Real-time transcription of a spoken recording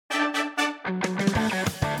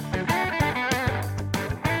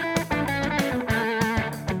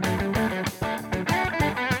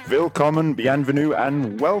Willkommen, bienvenue,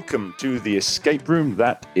 and welcome to the escape room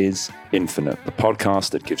that is infinite, the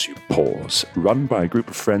podcast that gives you pause, run by a group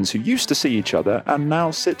of friends who used to see each other and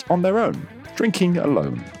now sit on their own, drinking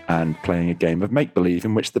alone and playing a game of make-believe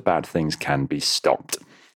in which the bad things can be stopped.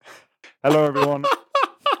 Hello, everyone.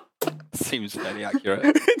 Seems fairly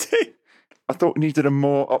accurate. I thought we needed a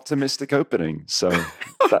more optimistic opening, so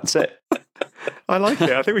that's it. I like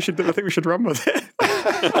it. I think we should run with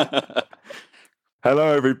it.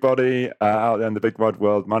 Hello, everybody out there in the big wide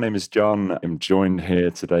world. My name is John. I'm joined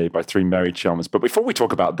here today by three merry chums. But before we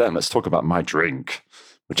talk about them, let's talk about my drink,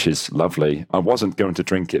 which is lovely. I wasn't going to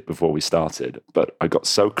drink it before we started, but I got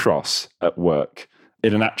so cross at work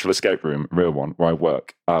in an actual escape room, real one, where I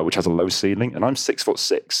work, which has a low ceiling, and I'm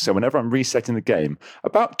 6'6". So whenever I'm resetting the game,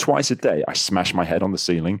 about twice a day, I smash my head on the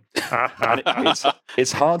ceiling. And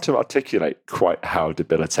it's hard to articulate quite how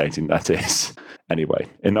debilitating that is. Anyway,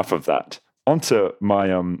 enough of that. Onto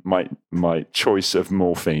my choice of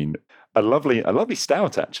morphine, a lovely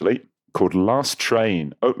stout actually called Last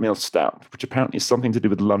Train Oatmeal Stout, which apparently is something to do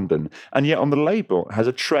with London, and yet on the label it has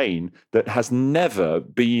a train that has never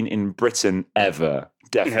been in Britain ever.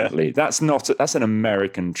 Definitely, that's an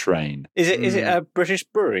American train. Is it a British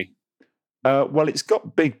brewery? Well, it's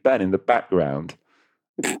got Big Ben in the background.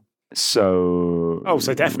 So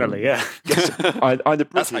definitely, yeah. Either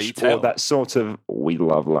British or that sort of "we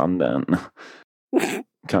love London"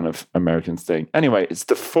 kind of American thing. Anyway, it's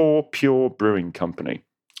the Four Pure Brewing Company,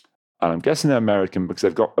 and I'm guessing they're American because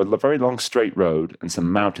they've got a very long straight road and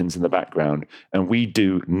some mountains in the background, and we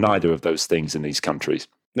do neither of those things in these countries.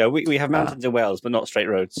 No, we have mountains in Wales, but not straight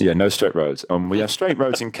roads. Yeah, no straight roads. We have straight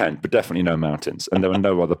roads in Kent, but definitely no mountains, and there are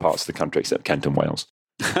no other parts of the country except Kent and Wales.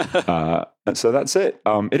 And so that's it.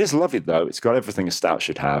 It is lovely, though. It's got everything a stout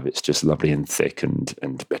should have. It's just lovely and thick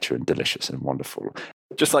and bitter and delicious and wonderful.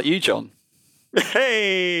 Just like you, John.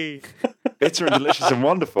 Hey! Bitter and delicious and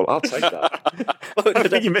wonderful. I'll take that. I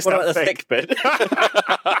think you missed what that about the thick bit?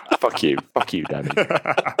 Fuck you, Danny,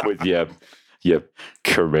 with your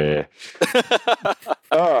career.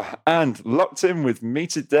 And locked in with me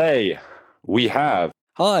today, we have...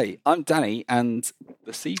 Hi, I'm Danny, and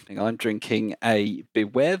this evening I'm drinking a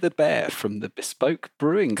Beware the Bear from the Bespoke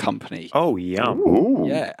Brewing Company. Oh, yum. Ooh.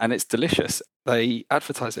 Yeah, and it's delicious. They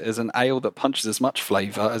advertise it as an ale that punches as much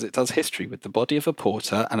flavour as it does history, with the body of a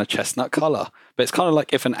porter and a chestnut colour. But it's kind of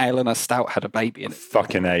like if an ale and a stout had a baby in it.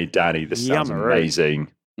 Fucking A, Danny. This sounds amazing.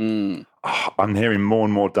 Oh, I'm hearing more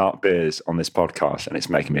and more dark beers on this podcast, and it's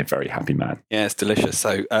making me a very happy man. Yeah, it's delicious.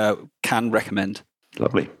 So, can recommend.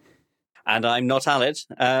 Lovely. And I'm not Alid.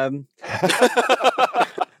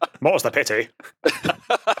 More's the pity.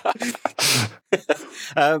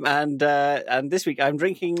 And this week I'm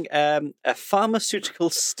drinking a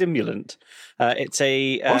pharmaceutical stimulant. It's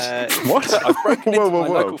a what? I've broken into my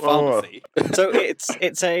local pharmacy. So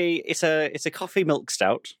it's a coffee milk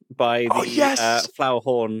stout by the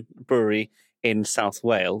Flowerhorn Brewery in South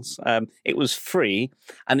Wales. It was free,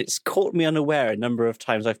 and it's caught me unaware a number of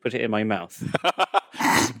times I've put it in my mouth.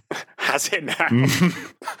 Has it now?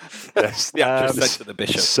 Yes. Said to the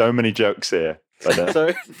bishop. So many jokes here. But,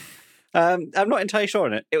 So I'm not entirely sure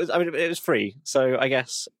on it. It was free, so I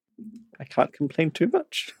guess I can't complain too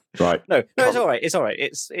much. right. No, it's all right. It's all right.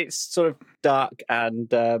 It's sort of dark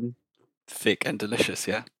and Thick and delicious,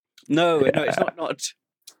 yeah. No, it's not.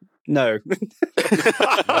 No.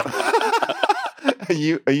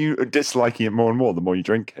 Are you disliking it more and more the more you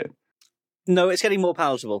drink it? No, it's getting more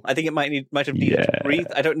palatable. I think it might have needed to breathe.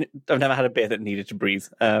 I've never had a beer that needed to breathe.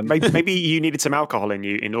 Maybe you needed some alcohol in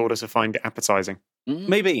you in order to find it appetizing.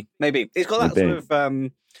 Maybe it's got that sort of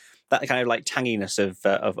that kind of like tanginess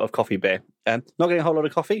of coffee beer. Not getting a whole lot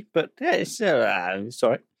of coffee, but yeah, it's all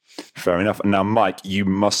right. Fair enough. Now, Mike, you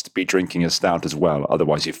must be drinking a stout as well,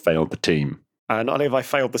 otherwise you've failed the team. Not only have I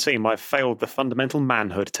failed the team, I've failed the fundamental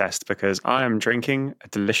manhood test because I am drinking a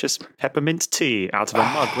delicious peppermint tea out of a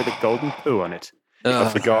mug with a golden poo on it. I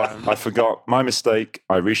forgot. My mistake.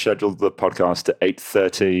 I rescheduled the podcast to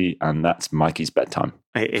 8:30, and that's Mikey's bedtime.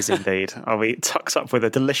 It is indeed. I'll be tucked up with a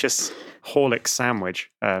delicious Horlicks sandwich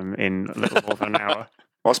in a little more than an hour.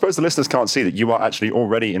 Well, I suppose the listeners can't see that you are actually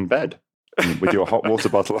already in bed with your hot water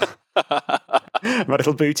bottle. My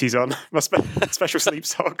little booties on, my special sleep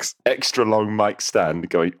socks. Extra long mic stand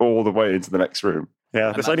going all the way into the next room.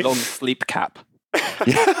 Yeah, And that long sleep cap.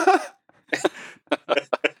 Yeah.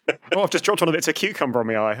 Oh, I've just dropped one of it to a cucumber on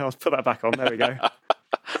my eye. I'll put that back on. There we go.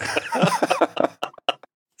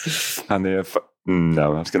 And I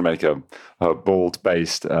was going to make a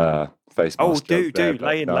bald-based face Oh, mask. do, joke there, but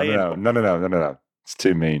lay in. No. It's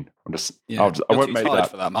too mean. Yeah, I won't too make tired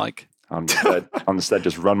that. for that, Mike. I'll instead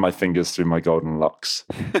just run my fingers through my golden locks.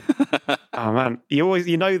 Oh man,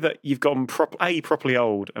 you know that you've gotten properly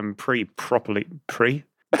old and properly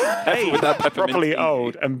With that peppermint properly tea.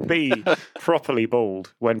 old and B properly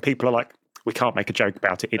bald when people are like, we can't make a joke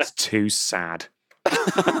about it. It's too sad.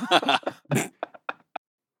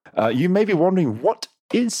 You may be wondering, what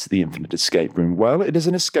is the Infinite Escape Room? Well, it is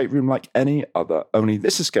an escape room like any other, only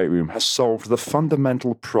this escape room has solved the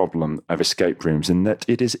fundamental problem of escape rooms in that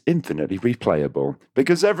it is infinitely replayable,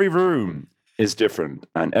 because every room is different,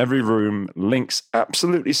 and every room links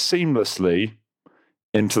absolutely seamlessly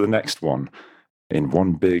into the next one in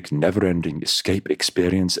one big, never-ending escape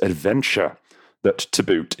experience adventure that, to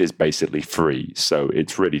boot, is basically free. So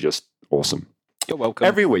it's really just awesome. You're welcome.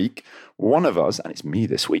 Every week, one of us, and it's me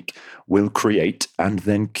this week, will create and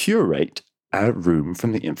then curate a room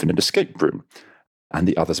from the Infinite Escape Room. And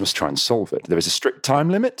the others must try and solve it. There is a strict time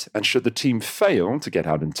limit, and should the team fail to get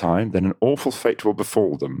out in time, then an awful fate will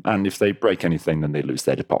befall them. And if they break anything, then they lose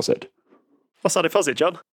their deposit. What's our deposit,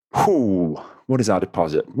 John? Ooh, what is our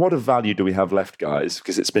deposit? What of value do we have left, guys?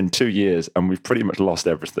 Because it's been 2 years and we've pretty much lost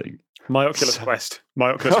everything. My Oculus Quest. My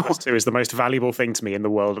Oculus Quest 2 is the most valuable thing to me in the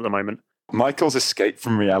world at the moment. Michael's escape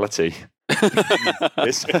from reality.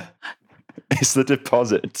 it's the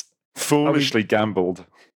deposit. Foolishly gambled.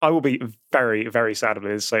 I will be very, very sad about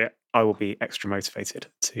this, so I will be extra motivated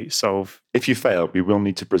to solve. If you fail, we will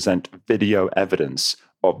need to present video evidence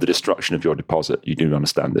of the destruction of your deposit. You do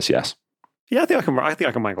understand this, yes? Yeah, I think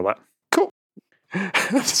I can wangle that. Cool.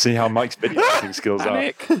 See how Mike's video editing skills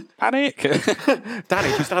Panic. Danny,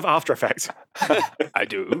 you still have After Effects. I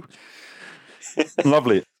do. are.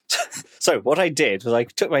 Lovely. So what I did was I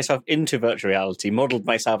took myself into virtual reality, modelled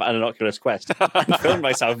myself and an Oculus Quest, and filmed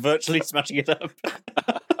myself virtually smashing it up.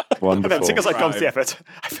 And Wonderful. then, because I've gone to the effort,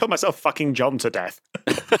 I filmed myself fucking John to death.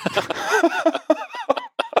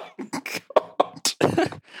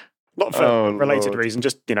 God. Not for Oh, related Lord. reason,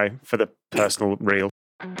 just, for the personal real.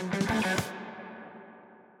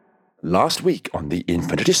 Last week on the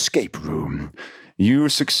Infinite Escape Room, you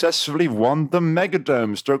successfully won the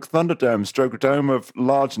Megadome, Thunderdome, Dome of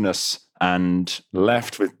Largeness, and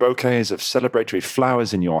left with bouquets of celebratory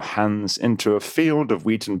flowers in your hands into a field of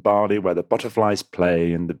wheat and barley where the butterflies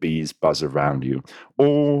play and the bees buzz around you.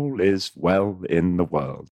 All is well in the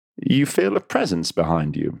world. You feel a presence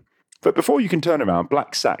behind you. But before you can turn around,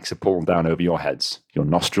 black sacks are pulled down over your heads. Your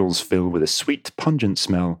nostrils fill with a sweet, pungent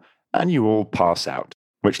smell, and you all pass out.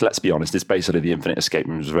 Which, let's be honest, is basically the Infinite Escape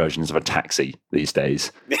Room's versions of a taxi these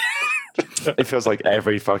days. It feels like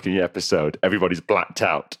every fucking episode, everybody's blacked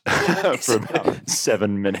out for about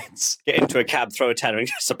 7 minutes. Get into a cab, throw a tenner, and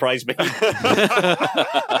surprise me.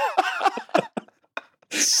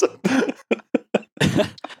 So-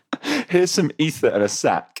 here's some ether and a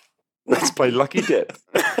sack. Let's play Lucky Dip.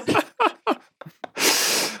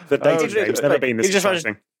 The dating game's never been this You just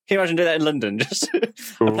exciting. Can you imagine doing that in London? Just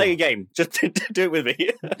I'm playing a game. Just do it with me.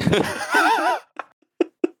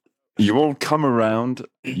 You all come around.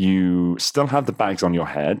 You still have the bags on your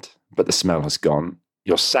head, but the smell has gone.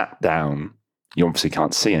 You're sat down. You obviously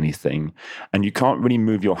can't see anything, and you can't really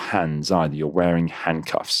move your hands either. You're wearing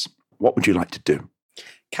handcuffs. What would you like to do?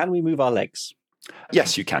 Can we move our legs?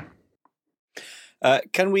 Yes, you can.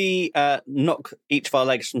 Can we knock each of our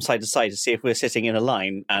legs from side to side to see if we're sitting in a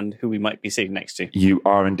line and who we might be sitting next to? You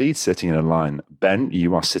are indeed sitting in a line. Ben,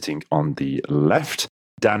 you are sitting on the left.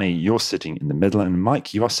 Danny, you're sitting in the middle. And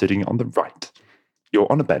Mike, you are sitting on the right.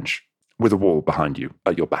 You're on a bench with a wall behind you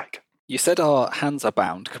at your back. You said our hands are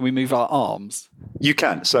bound. Can we move our arms? You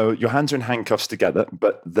can. So your hands are in handcuffs together,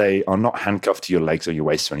 but they are not handcuffed to your legs or your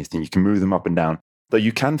waist or anything. You can move them up and down. Though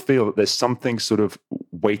you can feel that there's something sort of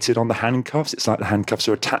weighted on the handcuffs. It's like the handcuffs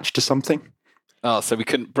are attached to something. Oh, so we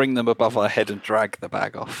couldn't bring them above our head and drag the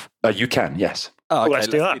bag off. You can, yes. Oh, okay, let's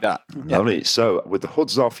do that. Yeah. Lovely. So with the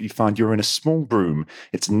hoods off, you find you're in a small room.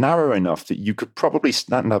 It's narrow enough that you could probably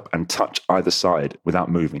stand up and touch either side without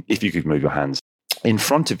moving, if you could move your hands. In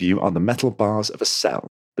front of you are the metal bars of a cell.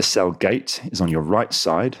 The cell gate is on your right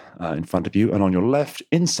side in front of you, and on your left,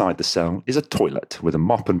 inside the cell, is a toilet with a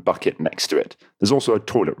mop and bucket next to it. There's also a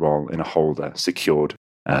toilet roll in a holder secured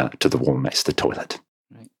to the wall next to the toilet.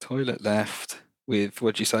 Right, toilet left with,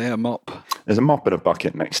 what'd you say, a mop? There's a mop and a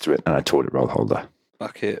bucket next to it and a toilet roll holder.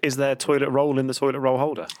 Bucket. Is there toilet roll in the toilet roll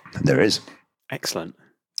holder? There is. Excellent.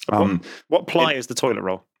 What ply is the toilet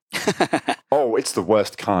roll? Oh, it's the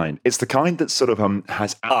worst kind. It's the kind that sort of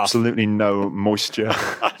has absolutely no moisture.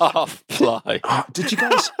 Half ply. Did you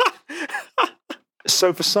guys?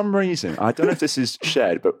 So for some reason, I don't know if this is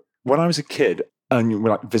shared, but when I was a kid, and we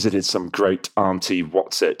like visited some great auntie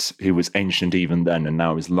What's-it, who was ancient even then and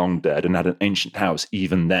now is long dead and had an ancient house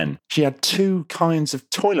even then. She had 2 kinds of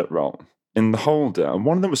toilet roll in the holder, and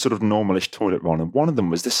one of them was sort of normalish toilet roll, and one of them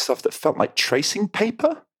was this stuff that felt like tracing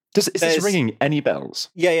paper. Is this ringing any bells?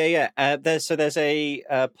 Yeah. There's a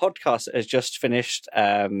podcast that has just finished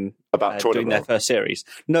about toilet doing roll. their first series.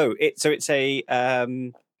 No, it's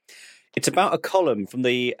about a column from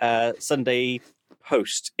the Sunday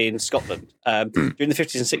Post in Scotland. During the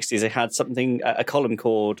 50s and 60s, they had a column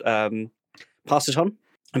called Pass It On,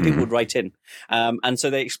 and people would write in. And so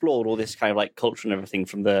they explored all this kind of like culture and everything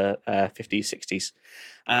from the 50s, 60s.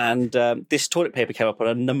 And this toilet paper came up on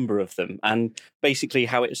a number of them. And basically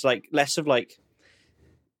how it's like less of like,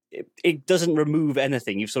 it doesn't remove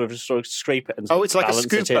anything. You sort of scrape it and it's like a balance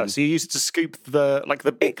it scooper. in. So you use it to scoop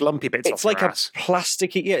the big lumpy bits off It's like your a ass.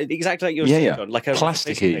 plasticky, exactly like you're Yeah. saying, like a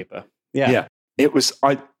Plasticky paper. Yeah. It was,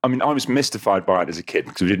 I mean, I was mystified by it as a kid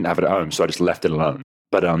because we didn't have it at home, so I just left it alone.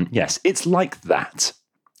 But yes, it's like that.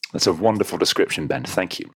 That's a wonderful description, Ben.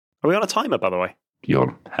 Thank you. Are we on a timer, by the way?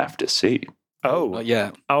 You'll have to see. Oh.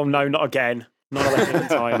 Yeah. Oh, no, not again. Not a left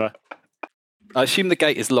timer. I assume the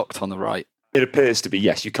gate is locked on the right. It appears to be,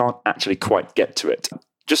 yes. You can't actually quite get to it.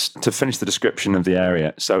 Just to finish the description of the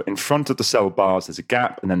area. So in front of the cell bars, there's a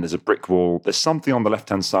gap, and then there's a brick wall. There's something on the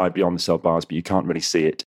left-hand side beyond the cell bars, but you can't really see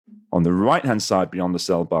it. On the right-hand side beyond the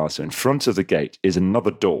cell bars, so in front of the gate, is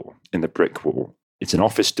another door in the brick wall. It's an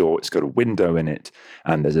office door. It's got a window in it,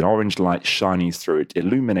 and there's an orange light shining through it,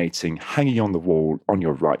 illuminating, hanging on the wall on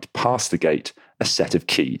your right, past the gate, a set of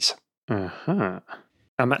keys. Uh-huh.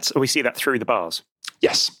 And we see that through the bars?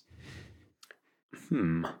 Yes.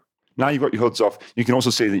 Now you've got your hoods off. You can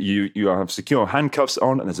also see that you have secure handcuffs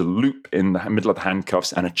on, and there's a loop in the middle of the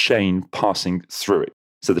handcuffs and a chain passing through it.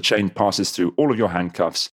 So the chain passes through all of your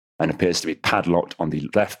handcuffs and appears to be padlocked on the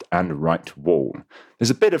left and right wall.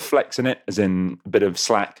 There's a bit of flex in it, as in a bit of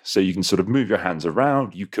slack, so you can sort of move your hands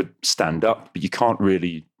around. You could stand up, but you can't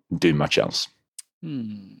really do much else.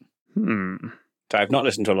 So I've not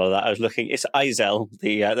listened to a lot of that. I was looking. It's Izel,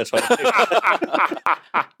 the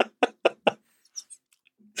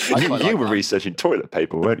toilet. You were researching toilet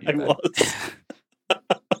paper, weren't you? I Ben? was.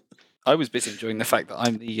 I was busy enjoying the fact that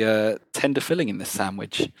I'm the tender filling in this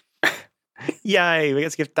sandwich. Yay, we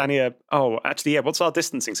get to give Danny what's our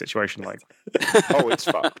distancing situation like? Oh, it's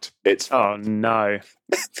fucked. It's fucked. Oh, no.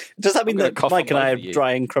 Does that mean gonna that cough Mike and on I are both of you.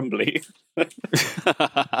 dry and crumbly?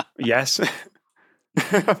 Yes.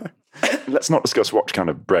 Let's not discuss what kind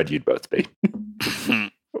of bread you'd both be.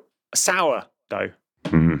 Sour, though.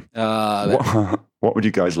 What would you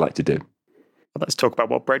guys like to do? Well, let's talk about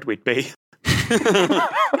what bread we'd be.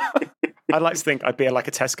 I'd like to think I'd be like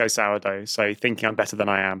a Tesco sourdough, so thinking I'm better than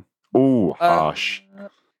I am. Ooh, harsh.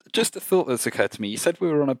 Just a thought that's occurred to me. You said we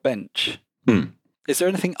were on a bench. Is there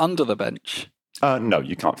anything under the bench? No,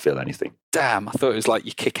 you can't feel anything. Damn, I thought it was like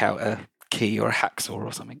you kick out a key or a hacksaw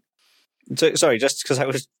or something. So, sorry, just because I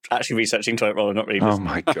was actually researching toilet roll and not really. Oh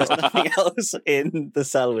my There's god. nothing else in the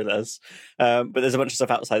cell with us, but there's a bunch of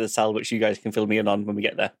stuff outside the cell which you guys can fill me in on when we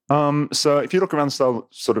get there. So if you look around the cell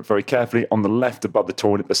sort of very carefully, on the left above the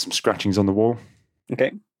toilet, there's some scratchings on the wall.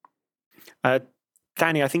 Okay.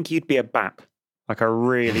 Danny, I think you'd be a bap. Like a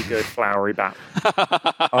really good floury bap.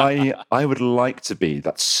 I would like to be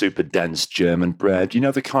that super dense German bread. You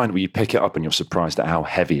know, the kind where you pick it up and you're surprised at how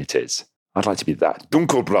heavy it is. I'd like to be that.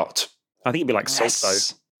 Dunkelbrot. I think you'd be like salt dough.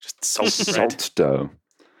 Yes. Just salt bread. Salt dough.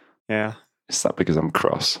 Yeah. Is that because I'm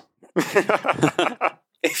cross?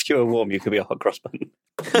 If you were warm, you could be a hot cross bun.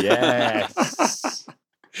 Yes.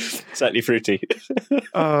 Certainly fruity.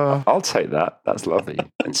 I'll take that. That's lovely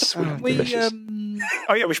and sweet and We, delicious.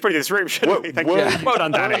 Oh yeah, we should probably do this room, shouldn't we? Thank you. Well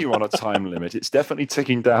done, Were Danny. you on a time limit? It's definitely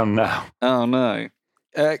ticking down now. Oh no.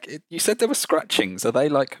 You said there were scratchings. Are they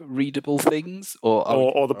like readable things, or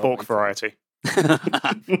Or the pork variety.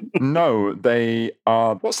 No, they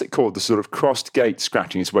are. What's it called? The sort of crossed gate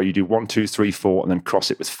scratching is where you do 1, 2, 3, 4, and then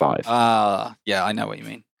cross it with 5. Yeah, I know what you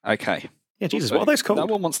mean. Okay. Yeah, Jesus, Also, what are those called? No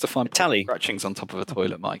one wants to find Tally. scratchings on top of a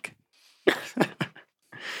toilet, Mike.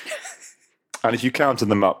 And if you counted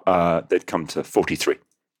them up, they'd come to 43.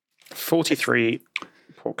 43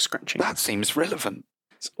 pork scratching. That seems relevant.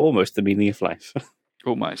 It's almost the meaning of life.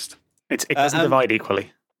 Almost. It doesn't divide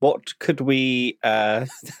equally. What could we...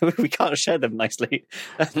 we can't share them nicely.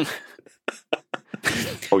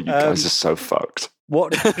 Oh, you guys are so fucked.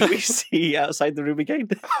 What did we see outside the room again?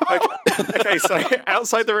 Okay, so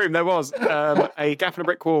outside the room there was a gap in a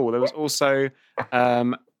brick wall. There was also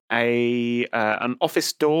an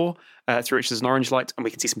office door through which there's an orange light, and we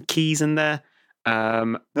can see some keys in there.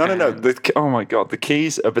 No. and- Oh my god, the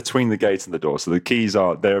keys are between the gate and the door. So the keys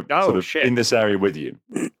they're sort of shit. in this area with you.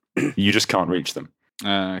 You just can't reach them.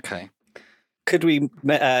 Okay. Could we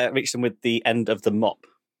reach them with the end of the mop?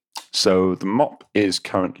 So the mop is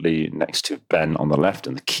currently next to Ben on the left,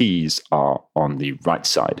 and the keys are on the right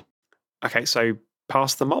side. Okay, so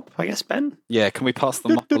pass the mop, I guess, Ben? Yeah, can we pass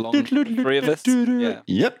them up along, three of us? Yeah.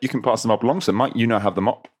 Yep, you can pass them up along. So Mike, you now have the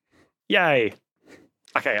mop. Yay.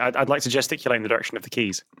 Okay, I'd like to gesticulate in the direction of the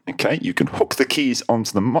keys. Okay, you can hook the keys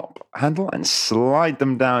onto the mop handle and slide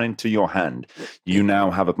them down into your hand. You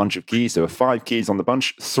now have a bunch of keys. There are 5 keys on the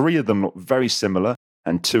bunch. 3 of them look very similar,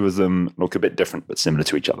 and 2 of them look a bit different, but similar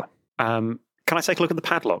to each other. Can I take a look at the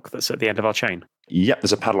padlock that's at the end of our chain? Yep,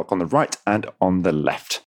 there's a padlock on the right and on the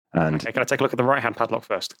left. And Okay, can I take a look at the right-hand padlock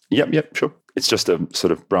first? Yep, sure. It's just a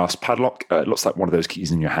sort of brass padlock. It looks like one of those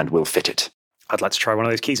keys in your hand will fit it. I'd like to try one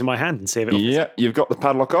of those keys in my hand and see if it Yeah, you've got the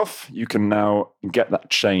padlock off. You can now get that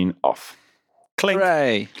chain off. clink.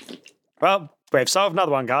 Hooray. Well, we've solved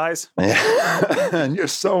another one, guys. And you're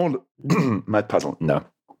sold. Mad puzzle. No.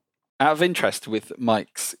 Out of interest, with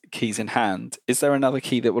Mike's keys in hand, is there another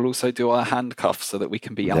key that will also do our handcuffs so that we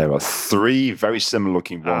can be There are 3 very similar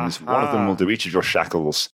looking ones. One of them will do each of your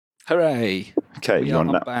shackles. Hooray. Okay, We are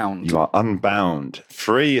unbound. You are unbound.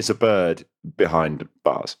 Free as a bird behind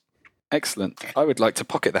bars. Excellent. I would like to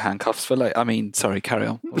pocket the handcuffs for later. Carry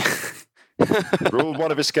on. Rule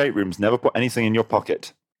 1 of escape rooms, never put anything in your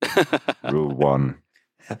pocket. Rule 1.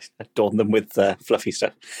 Adorn them with fluffy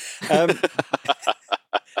stuff. And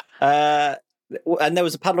there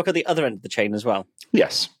was a padlock at the other end of the chain as well.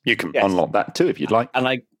 Yes, you can Yes. unlock that too if you'd like. And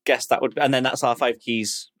I guess that would, and then that's our 5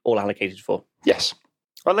 keys all allocated for. Yes.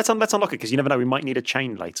 Well, let's unlock it, because you never know, we might need a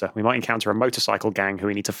chain later. We might encounter a motorcycle gang who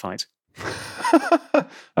we need to fight.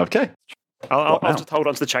 Okay. I'll What now? just hold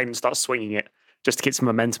onto the chain and start swinging it, just to get some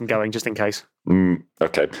momentum going, just in case.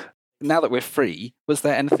 Okay. Now that we're free, was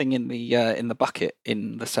there anything in the bucket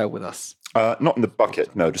in the cell with us? Not in the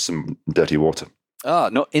bucket. No, just some dirty water. Ah,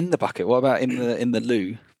 not in the bucket. What about in the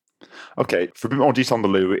loo? Okay, for a bit more detail on the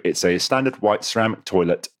loo, it's a standard white ceramic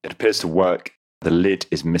toilet. It appears to work. The lid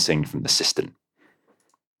is missing from the cistern.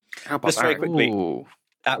 How Just very barbaric. quickly, Ooh.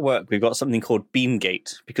 at work we've got something called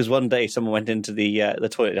Beamgate, because one day someone went into the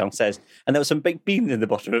toilet downstairs and there was some big beams in the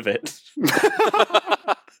bottom of it.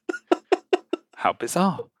 How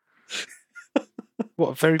bizarre. What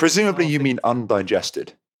a very Presumably bizarre you thing. mean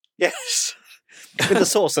undigested. Yes. With the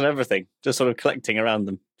sauce and everything, just sort of collecting around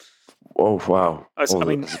them. Oh, wow. I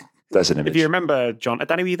mean, there's an if image. you remember, John,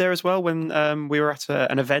 Danny, were you there as well when we were at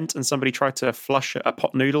an event and somebody tried to flush a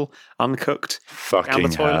pot noodle uncooked? Fucking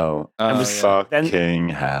toilet. hell. Oh, and yeah. Fucking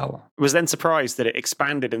hell. Was then surprised that it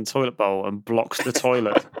expanded in the toilet bowl and blocked the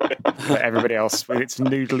toilet for everybody else with its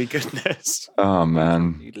noodly goodness. Oh,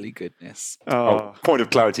 man. Noodly goodness. Oh, point of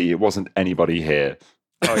clarity, it wasn't anybody here.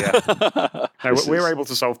 Oh, yeah. No, This we're is- able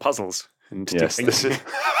to solve puzzles. And do Yes, things. this is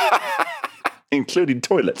including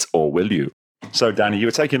toilets, or will you? So, Danny, you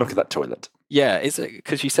were taking a look at that toilet. Yeah, is it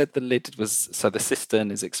because you said the lid was so the cistern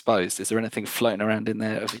is exposed? Is there anything floating around in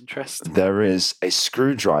there of interest? There is a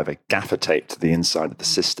screwdriver gaffer taped to the inside of the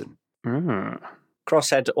cistern. Mm.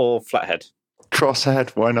 Crosshead or flathead?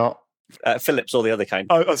 Crosshead, why not? Phillips or the other kind.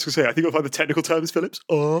 I was going to say, I think I'll find the technical terms, Phillips.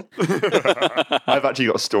 Oh. I've actually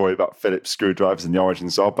got a story about Phillips screwdrivers and the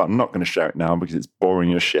origins of, but I'm not going to share it now because it's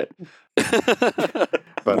boring as shit. But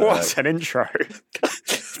What an intro.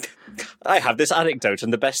 I have this anecdote,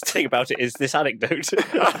 and the best thing about it is this anecdote.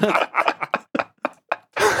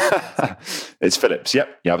 it's Phillips.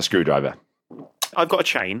 Yep, you have a screwdriver. I've got a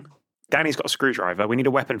chain. Danny's got a screwdriver. We need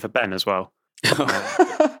a weapon for Ben as well.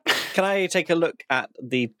 Can I take a look at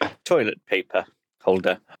the toilet paper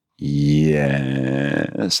holder?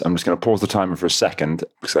 Yes. I'm just going to pause the timer for a second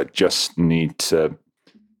because I just need to.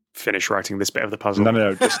 Finish writing this bit of the puzzle.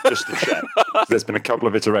 No, just to check. There's been a couple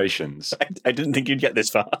of iterations. I didn't think you'd get this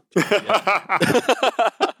far.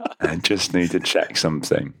 I just need to check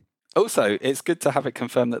something. Also, it's good to have it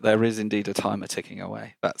confirmed that there is indeed a timer ticking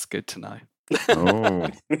away. That's good to know. Oh,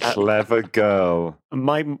 clever girl.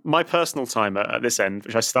 My personal timer at this end,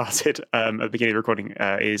 which I started at the beginning of the recording,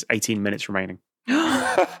 is 18 minutes remaining,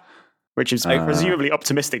 which is presumably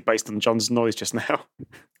optimistic based on John's noise just now.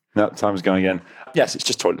 No, time's going again. Yes, it's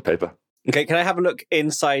just toilet paper. Okay, can I have a look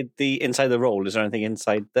inside the roll? Is there anything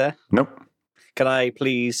inside there? Nope. Can I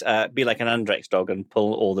please be like an Andrex dog and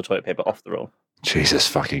pull all the toilet paper off the roll? Jesus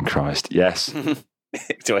fucking Christ. Yes.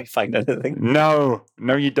 Do I find anything? No,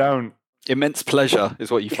 you don't. Immense pleasure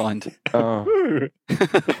is what you find. Oh.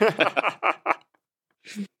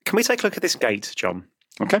 Can we take a look at this gate, John?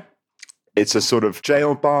 Okay. It's a sort of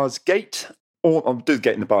jail bar's gate. I'll do the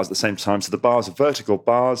gate and the bars at the same time. So the bars are vertical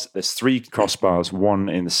bars. There's 3 crossbars, one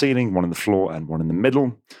in the ceiling, one in the floor, and one in the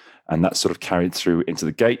middle. And that's sort of carried through into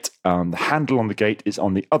the gate. The handle on the gate is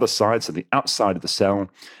on the other side, so the outside of the cell.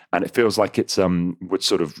 And it feels like it's would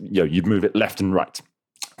sort of, you'd move it left and right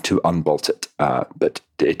to unbolt it. But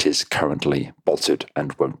it is currently bolted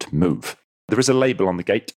and won't move. There is a label on the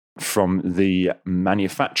gate from the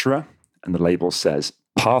manufacturer, and the label says,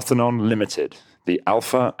 Parthenon Limited, the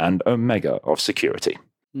alpha and omega of security.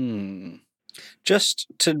 Just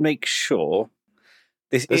to make sure,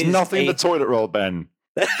 there's nothing in the toilet roll, Ben.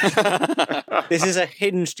 This is a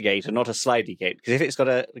hinged gate and not a slidey gate. Because if it's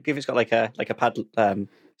got like a pad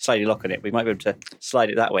slidey lock on it, we might be able to slide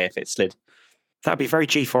it that way if it slid. That'd be very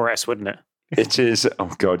G4S, wouldn't it? It is.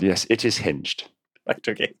 Oh God, yes, it is hinged. Right,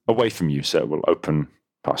 okay. Away from you, so it will open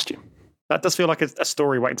past you. That does feel like a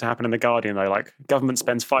story waiting to happen in The Guardian, though. Like, government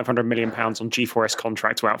spends £500 million on G4S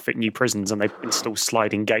contract to outfit new prisons, and they install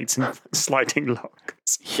sliding gates and sliding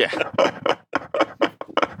locks. Yeah.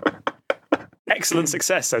 Excellent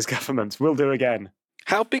success, says government. We'll do again.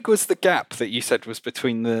 How big was the gap that you said was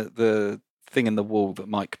between the thing in the wall that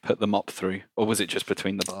Mike put the mop through? Or was it just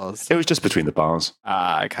between the bars? It was just between the bars.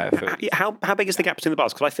 Ah, okay. How big is the gap between the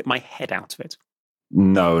bars? Could I fit my head out of it?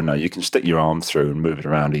 No, you can stick your arm through and move it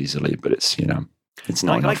around easily, but it's it's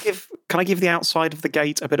not enough. Can I give the outside of the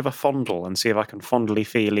gate a bit of a fondle and see if I can fondly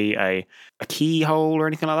feely a keyhole or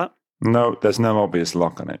anything like that? No, there's no obvious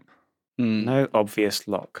lock on it. No obvious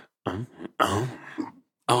lock. So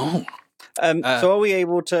are we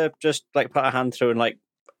able to just like put our hand through and like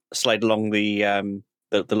slide along the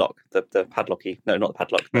lock, the padlocky? No, not the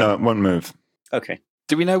padlock. No, it won't move. Okay.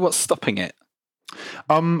 Do we know what's stopping it?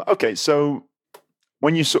 Okay, so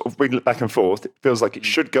when you sort of wiggle it back and forth, it feels like it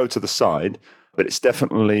should go to the side, but it's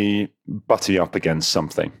definitely butting up against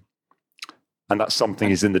something. And that something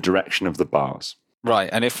is in the direction of the bars. Right,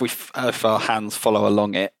 and if our hands follow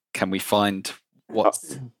along it, can we find what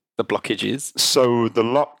the blockage is? So the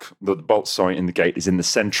bolt in the gate is in the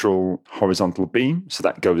central horizontal beam. So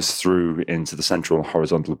that goes through into the central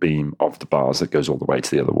horizontal beam of the bars that goes all the way to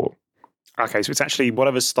the other wall. Okay, so it's actually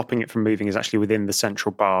whatever's stopping it from moving is actually within the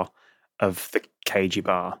central bar of the cagey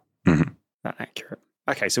bar. Mm-hmm. That accurate.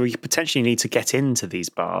 Okay, so we potentially need to get into these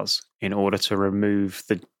bars in order to remove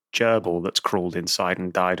the gerbil that's crawled inside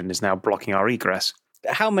and died and is now blocking our egress.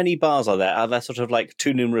 How many bars are there? Are there sort of like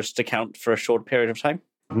too numerous to count for a short period of time?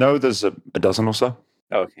 No, there's a dozen or so.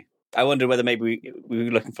 Oh, okay. I wonder whether maybe we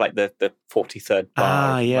were looking for like the 43rd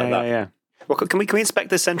bar. Yeah. Well, can we inspect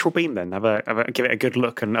the central beam then? Give it a good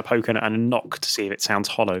look and a poke and a knock to see if it sounds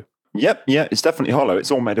hollow. Yep, yeah, it's definitely hollow.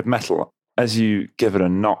 It's all made of metal. As you give it a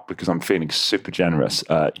knock, because I'm feeling super generous,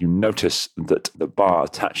 you notice that the bar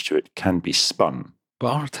attached to it can be spun.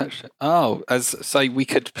 Bar attached to it? Oh, so we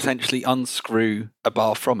could potentially unscrew a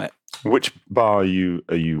bar from it. Which bar are you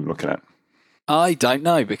looking at? I don't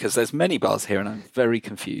know, because there's many bars here and I'm very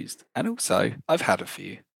confused. And also, I've had a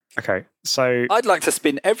few. Okay, so I'd like to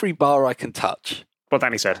spin every bar I can touch. What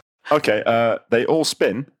Danny said. Okay, they all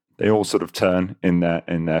spin. They all sort of turn in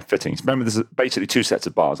their fittings. Remember, there's basically 2 sets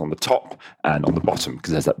of bars on the top and on the bottom,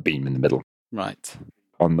 because there's that beam in the middle. Right.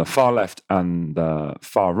 On the far left and the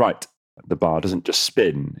far right, the bar doesn't just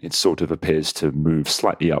spin. It sort of appears to move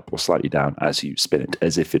slightly up or slightly down as you spin it,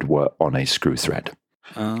 as if it were on a screw thread.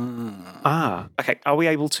 Okay. Are we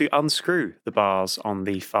able to unscrew the bars on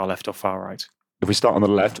the far left or far right? If we start on the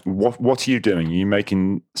left, what are you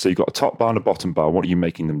doing? So you've got a top bar and a bottom bar. What are you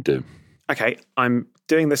making them do? Okay, I'm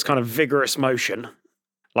doing this kind of vigorous motion,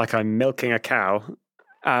 like I'm milking a cow.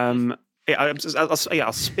 I'll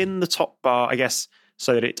spin the top bar, I guess,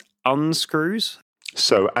 so that it unscrews.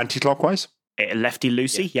 So anti-clockwise? Lefty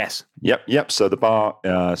loosey, yes. Yep. So the bar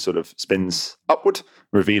sort of spins upward,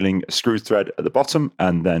 revealing a screw thread at the bottom,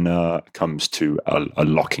 and then comes to a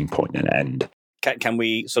locking point and end. Can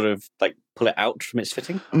we sort of like pull it out from its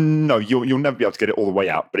fitting? No, you'll never be able to get it all the way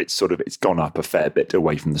out, but it's gone up a fair bit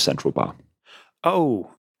away from the central bar. Oh,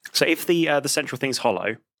 so if the central thing's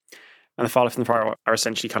hollow, and the far left and the far right are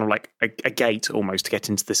essentially kind of like a gate almost to get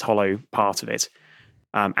into this hollow part of it,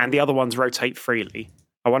 and the other ones rotate freely,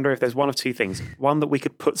 I wonder if there's one of two things. One, that we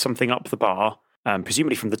could put something up the bar,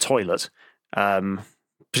 presumably from the toilet,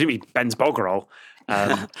 presumably Ben's bog roll,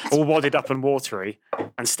 all wadded up and watery,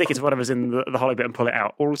 and stick it to whatever's in the hollow bit and pull it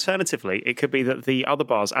out. Or alternatively, it could be that the other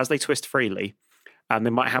bars, as they twist freely, they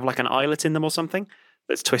might have like an eyelet in them or something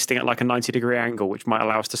that's twisting at like a 90-degree angle, which might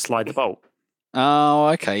allow us to slide the bolt. Oh,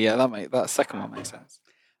 okay. Yeah, that second one makes sense.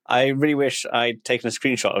 I really wish I'd taken a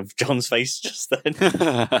screenshot of John's face just then.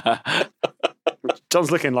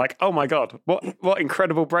 John's looking like, oh my god, what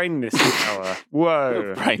incredible brainness power.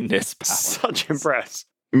 Whoa. Brainness power. Such impress.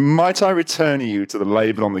 Might I return you to the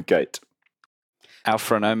label on the gate?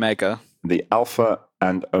 Alpha and Omega. The Alpha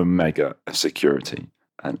and Omega of security.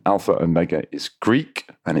 And Alpha Omega is Greek,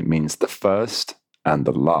 and it means the first and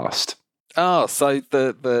the last. Oh, so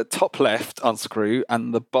the top left unscrew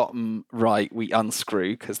and the bottom right we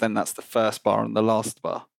unscrew, because then that's the first bar and the last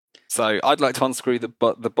bar. So I'd like to unscrew the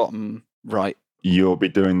bottom right. You'll be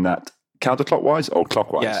doing that counterclockwise or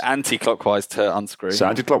clockwise? Yeah, anti-clockwise to unscrew. So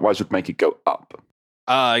anti-clockwise would make it go up.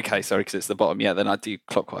 Ah, okay, sorry, because it's the bottom. Yeah, then I do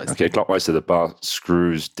clockwise. Okay, clockwise to the bar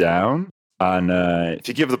screws down. And if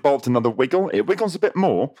you give the bolt another wiggle, it wiggles a bit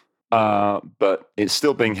more, but it's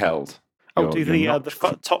still being held. Oh, do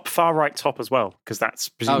the top far right top as well, because that's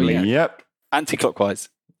presumably... yeah. Yep. Anti-clockwise.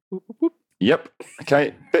 Yep.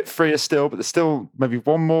 Okay, bit freer still, but there's still maybe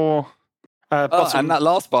one more. And that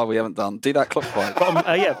last bar we haven't done. Do that clockwise.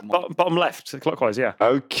 Bottom left, clockwise, yeah.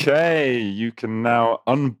 Okay, you can now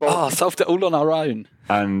unbolt solved it all on our own.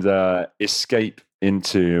 and escape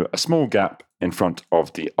into a small gap in front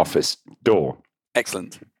of the office door.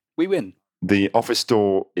 Excellent. We win. The office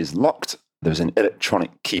door is locked. There's an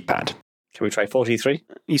electronic keypad. Can we try 43?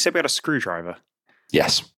 You said we had a screwdriver.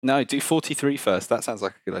 Yes. No, do 43 first. That sounds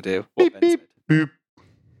like a good idea. Beep, beep, boop.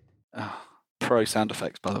 Oh, pro sound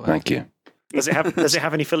effects, by the way. Thank you. Does it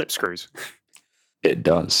have any Phillips screws? It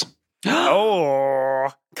does. Oh,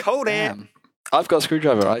 cold it. Damn. I've got a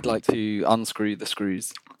screwdriver. I'd like to unscrew the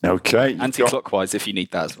screws. Okay. Anti-clockwise if you need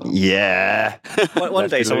that as well. Yeah. One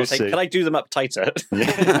day someone will say, can I do them up tighter?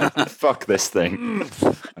 Yeah. Fuck this thing.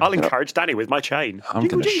 I'll encourage Danny with my chain. I'm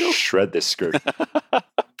going to shred this screw.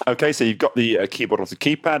 Okay, so you've got the keyboard off the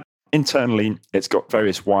keypad. Internally, it's got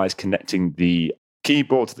various wires connecting the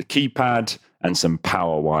keyboard to the keypad and some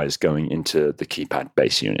power wires going into the keypad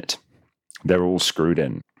base unit. They're all screwed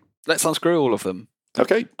in. Let's unscrew all of them.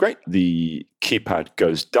 Okay, great. The keypad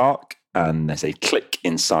goes dark and there's a click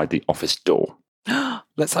inside the office door.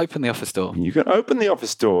 Let's open the office door. You can open the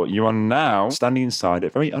office door. You are now standing inside a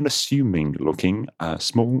very unassuming looking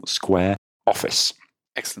small square office.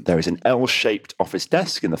 Excellent. There is an L-shaped office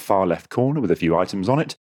desk in the far left corner with a few items on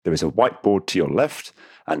it. There is a whiteboard to your left,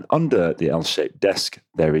 and under the L-shaped desk,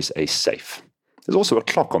 there is a safe. There's also a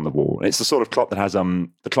clock on the wall. It's the sort of clock that has the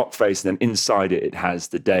clock face, and then inside it, it has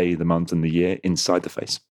the day, the month, and the year inside the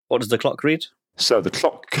face. What does the clock read? So the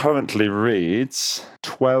clock currently reads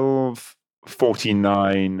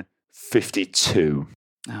 12:49:52.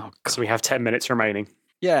 Oh, So we have 10 minutes remaining.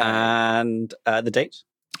 yeah. And the date?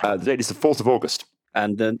 The date is the 4th of August.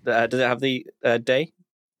 And does it have the day?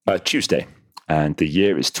 Tuesday. And the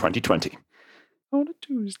year is 2020. On a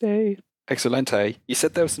Tuesday. Excellente. You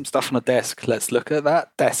said there was some stuff on a desk. Let's look at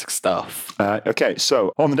that desk stuff. Okay,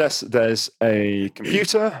 so on the desk, there's a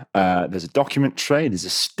computer, there's a document tray, there's a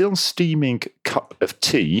still steaming cup of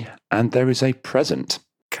tea, and there is a present.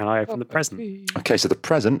 Can I open the present? Okay, so the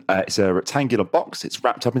present is a rectangular box. It's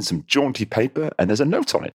wrapped up in some jaunty paper, and there's a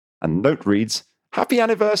note on it. And the note reads, "Happy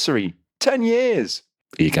anniversary, 10 years."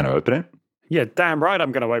 Are you going to open it? Yeah, damn right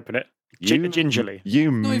I'm going to open it. Gingerly.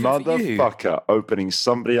 You Not even for you. motherfucker opening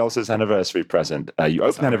somebody else's anniversary present. You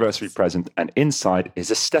open the anniversary present, and inside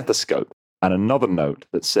is a stethoscope and another note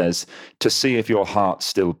that says, "To see if your heart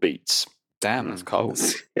still beats." Damn, that's cold.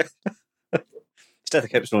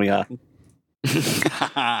 Stethoscopes normally are.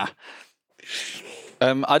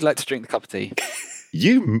 I'd like to drink the cup of tea.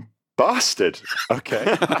 You bastard. Okay.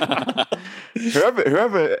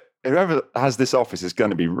 whoever has this office is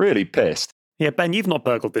going to be really pissed. Yeah, Ben, you've not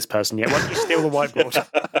burgled this person yet. Why don't you steal the whiteboard?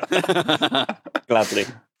 Gladly.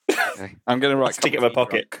 Okay. I'm going to write. Stick it in my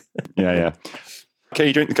pocket. Yeah. Okay,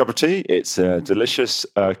 you drink the cup of tea. It's a delicious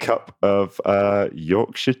cup of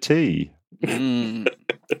Yorkshire tea.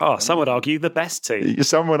 Oh, some would argue the best tea.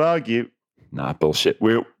 Some would argue. Nah, bullshit.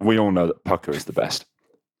 We all know that pucker is the best.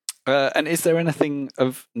 And is there anything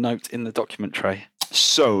of note in the document tray?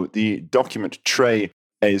 So the document tray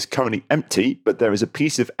is currently empty, but there is a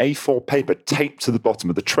piece of A4 paper taped to the bottom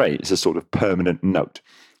of the tray. It's a sort of permanent note.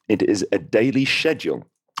 It is a daily schedule,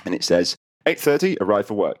 and it says 8:30, arrive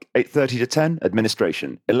for work. 8:30 to 10,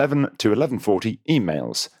 administration. 11 to 11:40,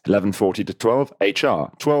 emails. 11:40 to 12,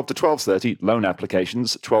 HR. 12 to 12:30, loan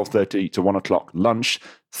applications. 12:30 to 1 o'clock, lunch.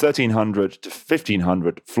 1300 to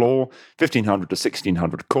 1500, floor. 1500 to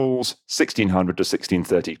 1600, calls. 1600 to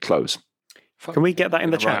 16:30, close. Can we get that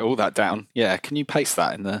in the chat? Write all that down. Yeah, can you paste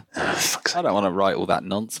that in the... I don't want to write all that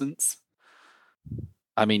nonsense.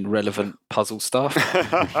 I mean, relevant puzzle stuff.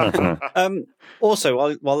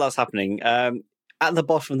 Also, while that's happening, at the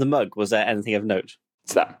bottom of the mug, was there anything of note?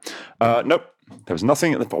 It's that. Nope. There was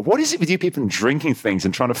nothing at the bottom. What is it with you people drinking things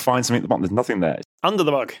and trying to find something at the bottom? There's nothing there. Under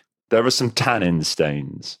the mug. There are some tannin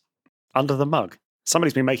stains. Under the mug.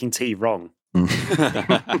 Somebody's been making tea wrong.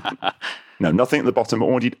 No, nothing at the bottom,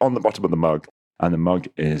 or indeed on the bottom of the mug. And the mug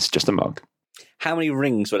is just a mug. How many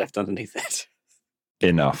rings were left underneath it?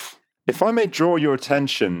 Enough. If I may draw your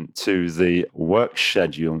attention to the work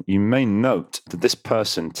schedule, you may note that this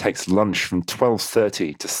person takes lunch from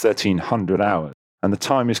 12:30 to 1300 hours, and the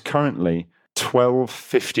time is currently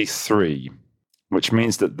 12:53, which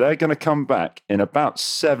means that they're going to come back in about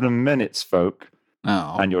 7 minutes, folk.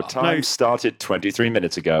 Oh, And your time started 23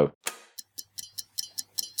 minutes ago.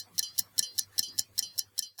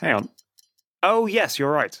 Hang on. Oh, yes,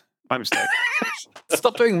 you're right. My mistake.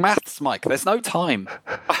 Stop doing maths, Mike. There's no time.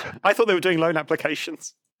 I thought they were doing loan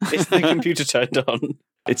applications. Is the computer turned on?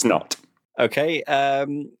 It's not. Okay.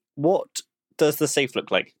 What does the safe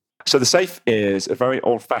look like? So the safe is a very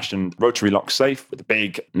old-fashioned rotary lock safe with a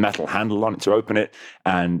big metal handle on it to open it.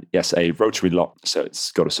 And yes, a rotary lock. So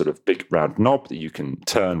it's got a sort of big round knob that you can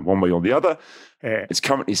turn one way or the other. Yeah. It's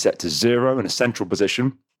currently set to 0 in a central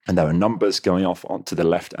position. And there are numbers going off onto the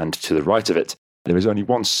left and to the right of it. There is only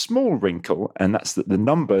one small wrinkle, and that's that the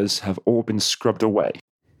numbers have all been scrubbed away.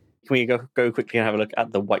 Can we go quickly and have a look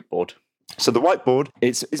at the whiteboard? So the whiteboard,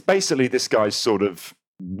 it's basically this guy's sort of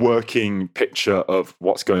working picture of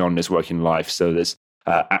what's going on in his working life. So there's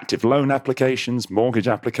active loan applications, mortgage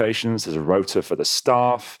applications, there's a rota for the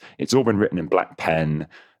staff. It's all been written in black pen,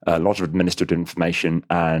 a lot of administrative information.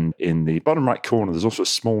 And in the bottom right corner, there's also a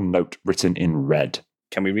small note written in red.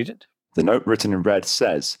 Can we read it? The note written in red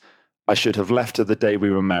says, "I should have left her the day we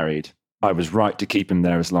were married. I was right to keep him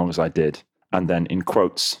there as long as I did." And then in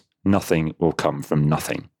quotes, "Nothing will come from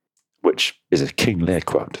nothing," which is a King Lear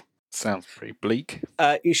quote. Sounds pretty bleak.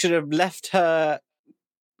 You should have left her.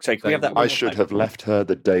 Sorry, can we have that? I should have left her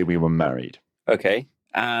the day we were married. Okay,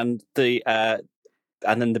 and then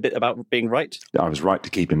the bit about being right. I was right to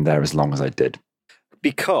keep him there as long as I did.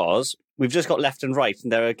 Because we've just got left and right,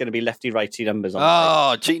 and there are going to be lefty-righty numbers on.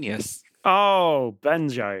 Oh, genius! Oh,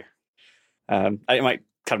 Benjo. It might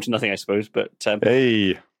come to nothing, I suppose, but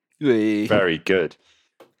Hey, Wee. very good.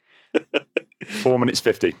 4 minutes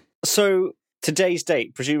 50. So today's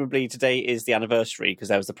date, presumably today is the anniversary because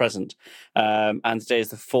there was the present, and today is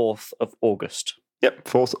the 4th of August. Yep,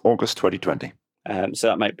 4th August 2020. So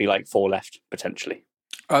that might be like 4 left potentially.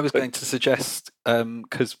 I was going to suggest,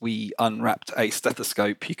 because we unwrapped a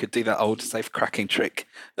stethoscope, you could do that old safe cracking trick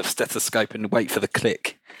of stethoscope and wait for the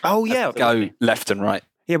click. Oh, yeah. Go left and right.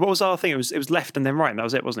 Yeah, what was our thing? It was left and then right, and that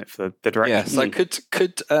was it, wasn't it, for the direction? Yeah, so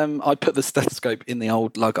could I put the stethoscope in the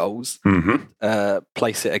old lug holes,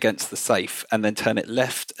 place it against the safe, and then turn it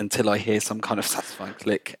left until I hear some kind of satisfying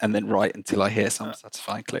click, and then right until I hear some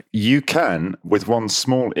satisfying click? You can, with one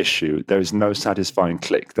small issue, there is no satisfying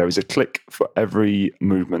click. There is a click for every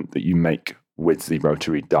movement that you make with the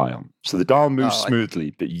rotary dial. So the dial moves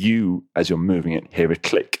smoothly, but you, as you're moving it, hear a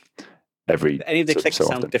click. Any of the clicks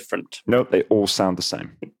sound different? No, they all sound the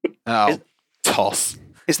same. Toss.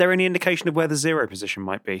 Is there any indication of where the 0 position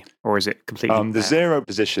might be? Or is it completely... The 0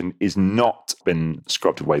 position is not been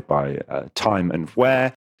scrubbed away by time and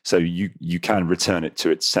wear, so you can return it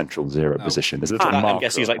to its central 0 position. There's a little I'm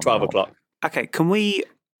guessing it's like 12 o'clock. Okay, can we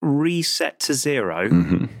reset to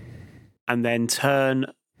 0 and then turn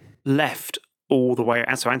left all the way,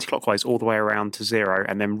 so anti-clockwise all the way around to 0,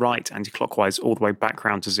 and then right anti-clockwise all the way back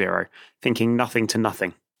round to 0, thinking nothing to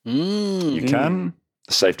nothing? You can.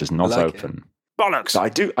 The safe does not open. Bollocks! So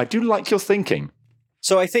I do like your thinking.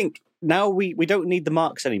 So I think now we don't need the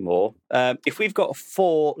marks anymore. If we've got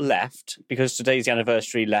 4 left, because today's the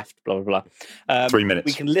anniversary left, blah, blah, blah. 3 minutes.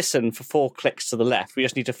 We can listen for 4 clicks to the left. We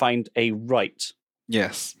just need to find a right.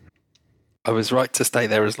 Yes. I was right to stay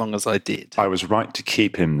there as long as I did. I was right to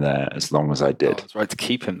keep him there as long as I did. I was right to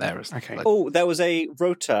keep him there. Oh, there was a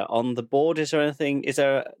rota on the board. Is there anything? Is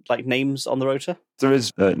there like names on the rota? There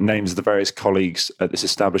is names of the various colleagues at this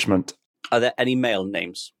establishment. Are there any male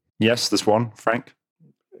names? Yes, there's one, Frank.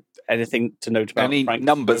 Anything to note about any Frank's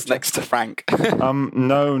numbers rota? next to Frank?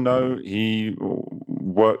 No. He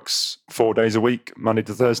works 4 days a week, Monday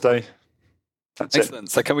to Thursday. That's Excellent.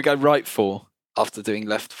 So can we go right 4 after doing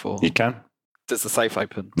left 4? it. You can. Does the safe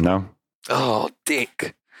open? No. Oh,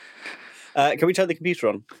 dick. Can we turn the computer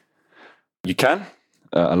on? You can.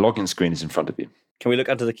 A login screen is in front of you. Can we look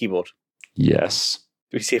under the keyboard? Yes.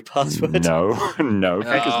 Do we see a password? No,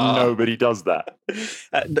 because nobody does that.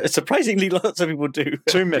 Surprisingly, lots of people do.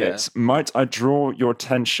 2 minutes. Yeah. Might I draw your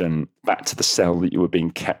attention back to the cell that you were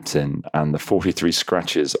being kept in and the 43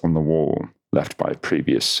 scratches on the wall left by a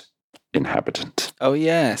previous inhabitant. Oh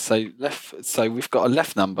yeah, so we've got a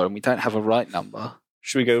left number and we don't have a right number.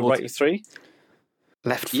 Should we go 40. right 3?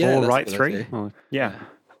 Left 4, Yeah, that's right a good 3? idea. Oh, yeah.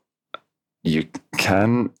 You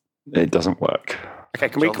can. It doesn't work. Okay,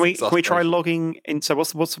 can John's we try exasperation. logging in? So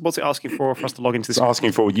what's it asking for us to log into this? It's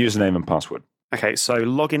asking for username and password. Okay, so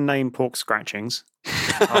login name pork scratchings.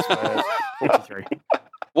 Password 43.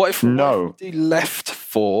 What if No. we do left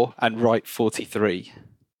 4 and right 43?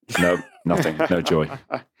 No, nothing. No joy.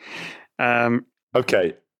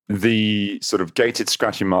 Okay, the sort of gated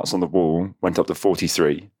scratching marks on the wall went up to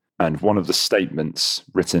 43, and one of the statements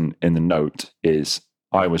written in the note is,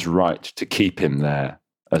 "I was right to keep him there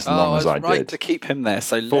as long as I right did." to keep him there.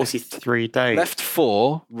 So 43 days. left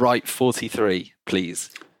 4, right 43, please.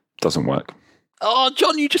 Doesn't work. Oh,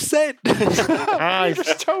 John, you just said. You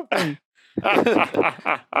just told me.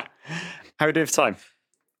 How we do for time?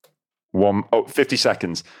 50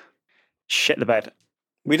 seconds. Shit the bed.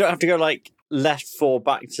 We don't have to go like left 4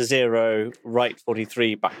 back to 0, right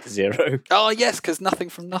 43 back to 0. Oh, yes, because nothing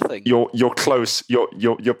from nothing. You're close. You're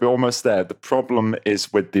almost there. The problem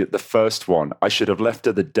is with the first one. I should have left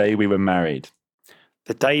her the day we were married.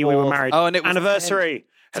 The day we were married. Oh, and it was anniversary.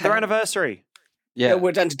 At their anniversary. Yeah.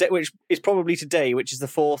 We're down today, which is probably today, which is the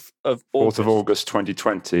 4th of August. 4th of August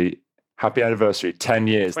 2020. Happy anniversary. 10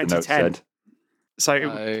 years, the note 2010. said.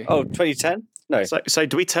 So, Oh, 2010? No. so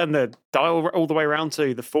do we turn the dial all the way around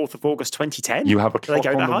to the 4th of August 2010? You have a Do they clock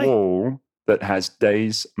go on that the high? wall that has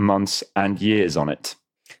days, months, and years on it.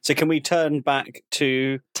 So can we turn back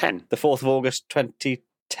to 10. the 4th of August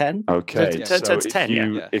 2010? Okay, Turn so to 10,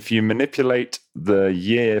 yeah. if you manipulate the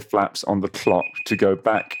year flaps on the clock to go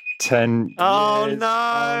back 10 Oh, years...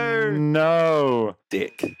 no. Oh, no!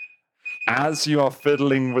 Dick. As you are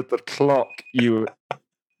fiddling with the clock, you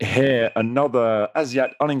hear another, as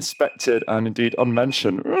yet uninspected and indeed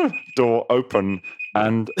unmentioned, door open,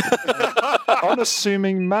 and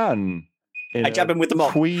unassuming man in I jab him with the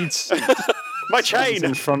mop. tweed suit My stands chain.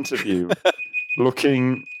 in front of you,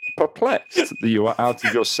 looking perplexed that you are out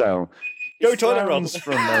of your cell. Go He toilet roll. frowns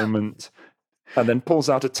for a moment, and then pulls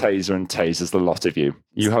out a taser and tasers the lot of you.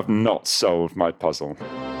 You have not solved my puzzle.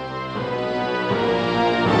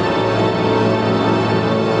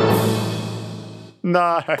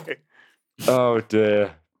 No. Oh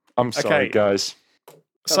dear. I'm sorry, Okay. guys.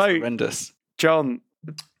 That's So, horrendous. John,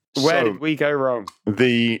 where So- did we go wrong?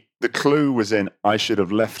 The clue was in I should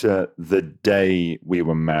have left her the day we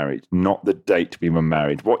were married, not the date we were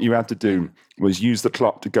married. What you had to do was use the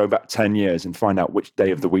clock to go back 10 years and find out which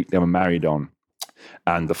day of the week they were married on.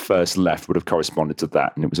 And the first left would have corresponded to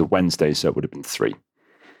that. And it was a Wednesday, so it would have been 3.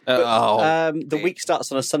 The week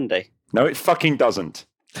starts on a Sunday. No, it fucking doesn't.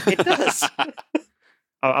 It does.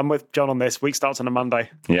 I'm with John on this. Week starts on a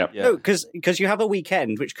Monday. Yep. Yeah. No, because you have a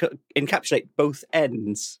weekend which could encapsulate both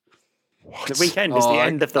ends. The weekend is the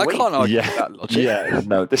end of the I week. can't argue Yeah. with that logic. Yeah,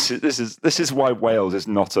 no, this is why Wales is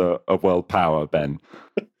not a world power, Ben.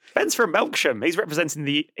 Ben's from Melksham. He's representing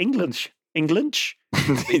the England.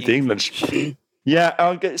 The English.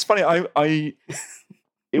 Yeah, it's funny. I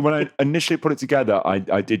when I initially put it together,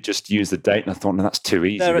 I did just use the date, and I thought, no, that's too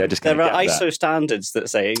easy. They're just going There to are get ISO standards that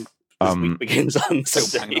say this week begins on Still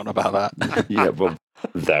Sunday. banging on about that. that. Yeah, well,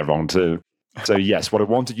 they're wrong too. So yes, what I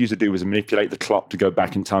wanted you to do was manipulate the clock to go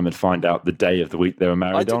back in time and find out the day of the week they were I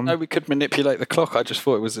married didn't on. know we could manipulate the clock. I just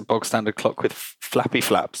thought it was a bog standard clock with flappy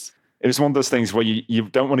flaps. It was one of those things where you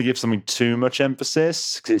don't want to give something too much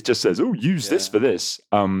emphasis because it just says, "Oh, use this for this."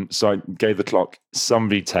 So I gave the clock some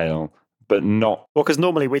detail, but not. Well, because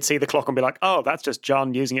normally we'd see the clock and be like, oh, that's just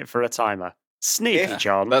John using it for a timer. Sneaky,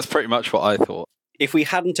 John. That's pretty much what I thought. If we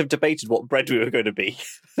hadn't have debated what bread we were going to be,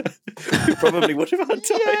 we probably would have had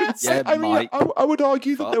time. Yeah, I mean, Mike. I would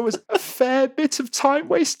argue that there was a fair bit of time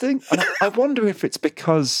wasting, and I wonder if it's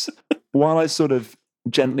because while I sort of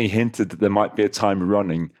gently hinted that there might be a time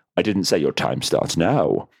running, I didn't say your time starts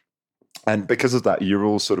now. And because of that, you're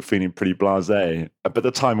all sort of feeling pretty blasé. But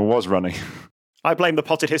the timer was running. I blame the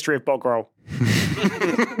potted history of bog roll.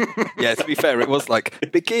 Yeah, to be fair, it was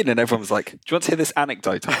like begin, and everyone was like, "Do you want to hear this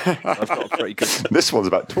anecdote?" I've got a pretty good. This one's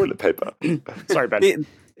about toilet paper. Sorry, Ben.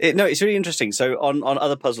 No, it's really interesting. So on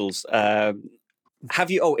other puzzles, have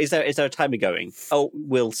you? Oh, is there a timer going? Oh,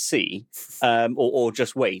 we'll see, or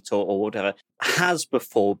just wait, or whatever. Has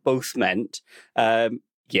before both meant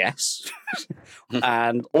yes,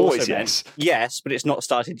 and Always also meant yes, but it's not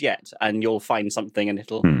started yet, and you'll find something, and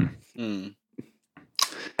it'll.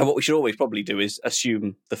 And what we should always probably do is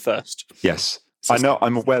assume the first. Yes. I know.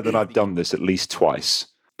 I'm aware that I've done this at least twice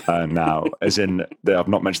now, as in I've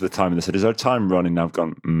not mentioned the time and they said, is there a time running? And I've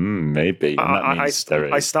gone, Maybe. And that means there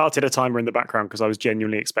is. I started a timer in the background because I was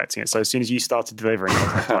genuinely expecting it. So as soon as you started delivering,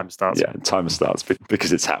 the timer starts. Yeah, timer starts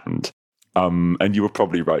because it's happened. And you were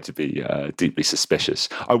probably right to be deeply suspicious.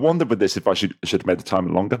 I wondered with this if I should have made the timer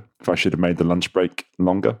longer, if I should have made the lunch break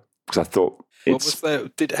longer, because I thought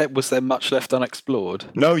was there much left unexplored?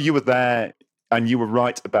 No, you were there, and you were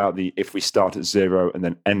right about if we start at 0 and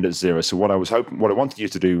then end at 0. So what I wanted you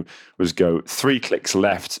to do was go 3 clicks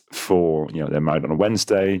left for, they're married on a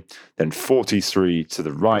Wednesday, then 43 to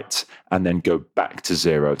the right, and then go back to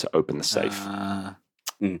 0 to open the safe.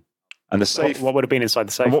 And the safe. What would have been inside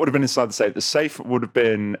the safe? And what would have been inside the safe? The safe would have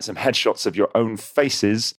been some headshots of your own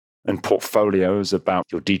faces and portfolios about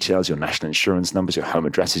your details, your national insurance numbers, your home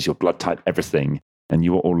addresses, your blood type, everything. And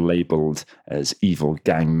you were all labeled as evil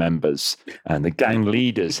gang members. And the gang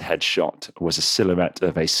leader's headshot was a silhouette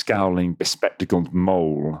of a scowling, bespectacled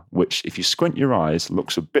mole, which, if you squint your eyes,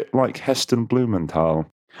 looks a bit like Heston Blumenthal.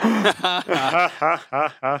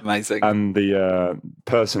 Amazing. And the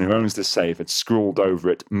person who owns the safe had scrawled over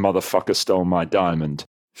it, "Motherfucker stole my diamond."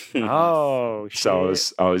 Oh, shit. So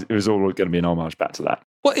it was all going to be an homage back to that.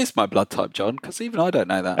 What is my blood type, John? Because even I don't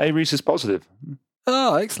know that. A Reese is positive.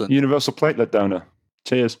 Oh, excellent. Universal platelet donor.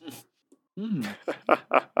 Cheers.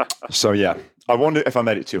 So yeah, I wonder if I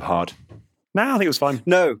made it too hard. No, I think it was fine.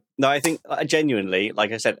 No, I think genuinely,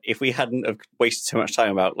 like I said, if we hadn't have wasted so much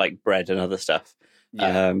time about like bread and other stuff,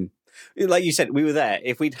 like you said, we were there.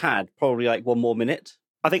 If we'd had probably like one more minute,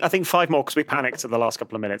 I think 5 more because we panicked at the last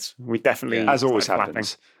couple of minutes. We definitely, as always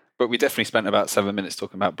happens. But we definitely spent about 7 minutes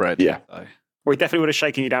talking about bread. Yeah. So. We definitely would have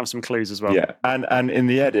shaken you down some clues as well. Yeah, and in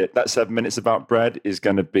the edit, that 7 minutes about bread is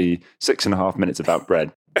going to be 6.5 minutes about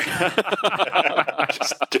bread.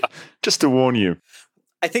 just to warn you.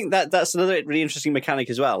 I think that's another really interesting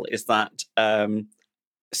mechanic as well, is that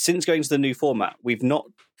since going to the new format, we've not...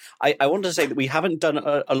 I want to say that we haven't done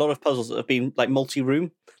a lot of puzzles that have been like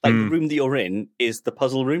multi-room. Like the room that you're in is the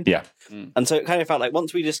puzzle room. Yeah. And so it kind of felt like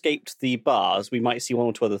once we'd escaped the bars, we might see one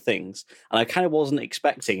or two other things. And I kind of wasn't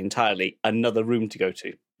expecting entirely another room to go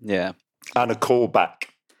to. Yeah. And a callback.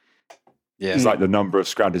 Yeah. It's like the number of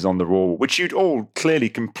scratches on the wall, which you'd all clearly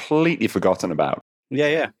completely forgotten about.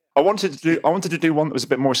 Yeah. I wanted to do one that was a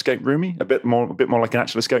bit more escape roomy, a bit more like an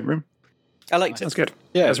actual escape room. I liked it. That's good.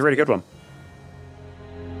 Yeah, it's a really good one.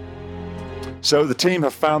 So the team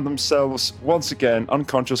have found themselves once again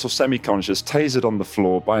unconscious or semi-conscious, tasered on the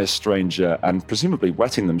floor by a stranger, and presumably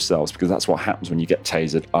wetting themselves, because that's what happens when you get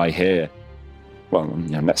tasered. I hear. Well,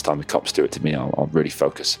 next time the cops do it to me, I'll really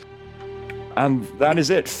focus. And that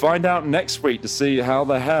is it. Find out next week to see how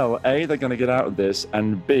the hell A, they're going to get out of this,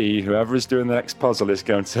 and B, whoever is doing the next puzzle is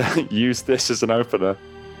going to use this as an opener.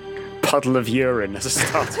 Puddle of urine as a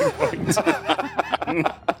starting point.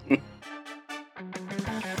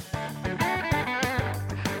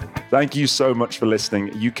 Thank you so much for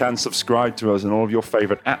listening. You can subscribe to us on all of your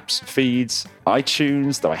favorite apps, feeds,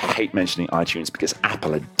 iTunes, though I hate mentioning iTunes because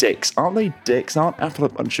Apple are dicks. Aren't they dicks? Aren't Apple a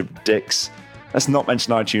bunch of dicks? Let's not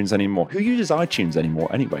mention iTunes anymore. Who uses iTunes anymore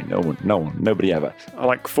anyway? No one. Nobody ever.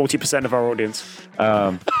 Like 40% of our audience.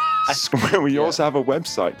 We also have a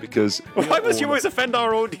website because... Why must you always offend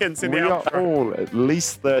our audience in the outro? We are all at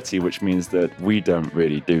least 30, which means that we don't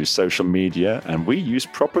really do social media and we use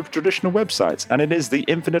proper traditional websites, and it is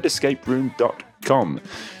theinfiniteescaperoom.com.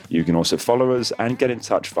 You can also follow us and get in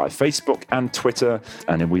touch via Facebook and Twitter,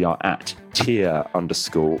 and we are at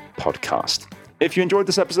tier_podcast. If you enjoyed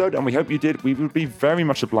this episode, and we hope you did, we would be very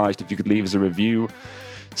much obliged if you could leave us a review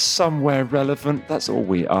somewhere relevant. That's all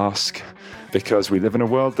we ask, because we live in a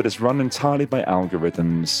world that is run entirely by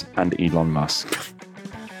algorithms and Elon Musk.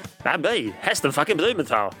 That me, Heston fucking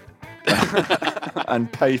Blumenthal.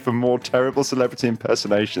 And pay for more terrible celebrity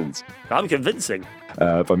impersonations. I'm convincing.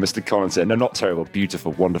 By Mr. Collins. No, not terrible,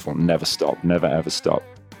 beautiful, wonderful, never stop, never ever stop.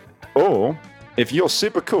 Or... if you're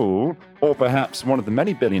super cool, or perhaps one of the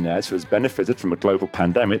many billionaires who has benefited from a global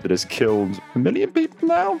pandemic that has killed 1 million people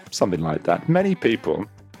now, something like that, many people,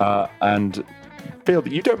 and feel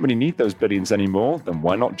that you don't really need those billions anymore, then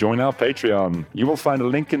why not join our Patreon? You will find a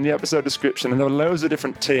link in the episode description, and there are loads of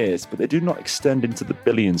different tiers, but they do not extend into the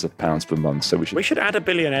billions of pounds per month. So we should add a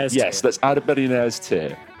billionaires tier. Yes, let's add a billionaires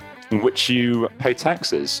tier, in which you pay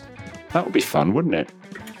taxes. That would be fun, wouldn't it?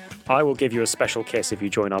 I will give you a special kiss if you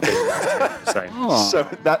join our business. So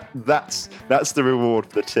that's the reward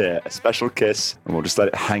for the tier, a special kiss, and we'll just let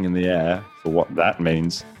it hang in the air for what that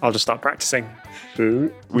means. I'll just start practicing.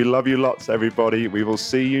 We love you lots, everybody. We will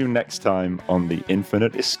see you next time on the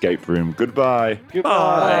Infinite Escape Room. Goodbye.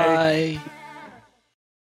 Goodbye. Bye.